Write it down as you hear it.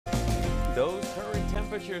Those current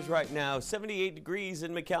temperatures right now, 78 degrees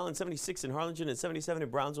in McAllen, 76 in Harlingen, and 77 in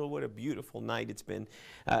Brownsville. What a beautiful night it's been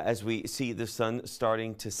as we see the sun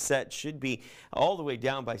starting to set. Should be all the way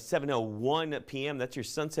down by 7:01 p.m. That's your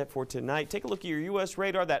sunset for tonight. Take a look at your U.S.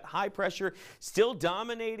 radar. That high pressure still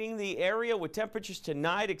dominating the area with temperatures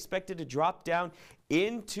tonight expected to drop down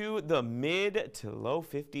into the mid to low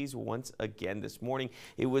 50s once again this morning.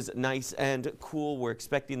 It was nice and cool. We're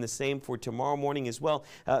expecting the same for tomorrow morning as well.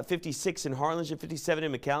 56 in Harlingen, 57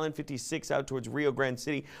 in McAllen, 56 out towards Rio Grande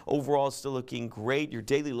City. Overall, still looking great. Your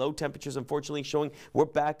daily low temperatures, unfortunately, showing we're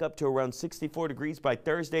back up to around 64 degrees by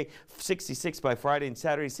Thursday, 66 by Friday and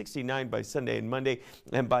Saturday, 69 by Sunday and Monday,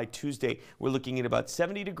 and by Tuesday, we're looking at about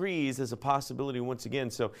 70 degrees as a possibility once again.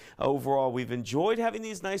 So overall, we've enjoyed having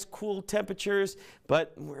these nice cool temperatures,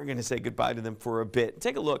 but we're going to say goodbye to them for a bit.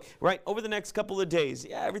 Take a look, right, over the next couple of days.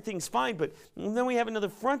 Yeah, everything's fine, but then we have another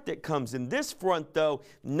front that comes in. This front, though,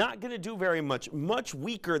 not going to do very much, much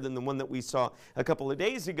weaker than the one that we saw a couple of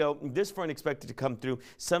days ago. This front expected to come through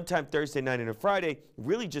sometime Thursday night and a Friday,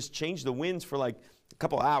 really just change the winds for like a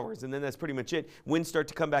couple hours, and then that's pretty much it. Winds start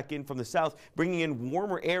to come back in from the south, bringing in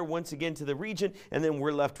warmer air once again to the region, and then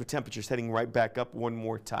we're left with temperatures heading right back up one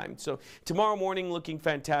more time. So tomorrow morning looking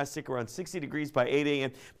fantastic, around 60 degrees by 8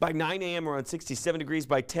 a.m. By 9 a.m. around 67 degrees.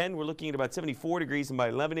 By 10 we're looking at about 74 degrees, and by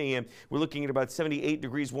 11 a.m. we're looking at about 78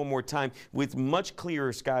 degrees one more time with much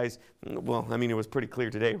clearer skies. Well, I mean, it was pretty clear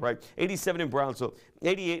today, right? 87 in Brownsville,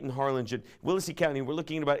 88 in Harlingen. Willacy County, we're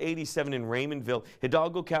looking at about 87 in Raymondville.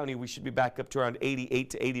 Hidalgo County, we should be back up to around 88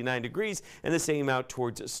 to 89 degrees, and the same out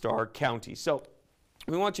towards Starr County. So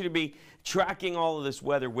we want you to be tracking all of this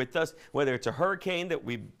weather with us, whether it's a hurricane that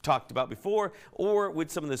we've talked about before or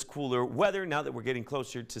with some of this cooler weather now that we're getting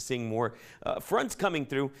closer to seeing more fronts coming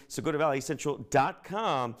through. So go to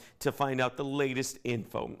valleycentral.com to find out the latest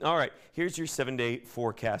info. All right, here's your 7-day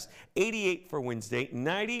forecast. 88 for Wednesday,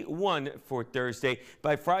 91 for Thursday.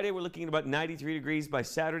 By Friday, we're looking at about 93 degrees. By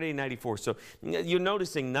Saturday, 94. So you're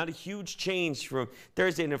noticing not a huge change from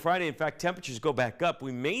Thursday into Friday. In fact, temperatures go back up.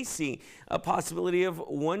 We may see a possibility of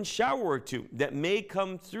one shower or two that may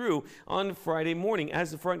come through on Friday morning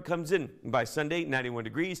as the front comes in. By Sunday, 91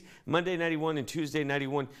 degrees, Monday 91, and Tuesday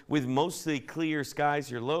 91 with mostly clear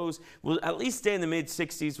skies. Your lows will at least stay in the mid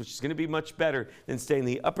 60s, which is going to be much better than staying in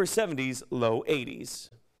the upper 70s, low 80s.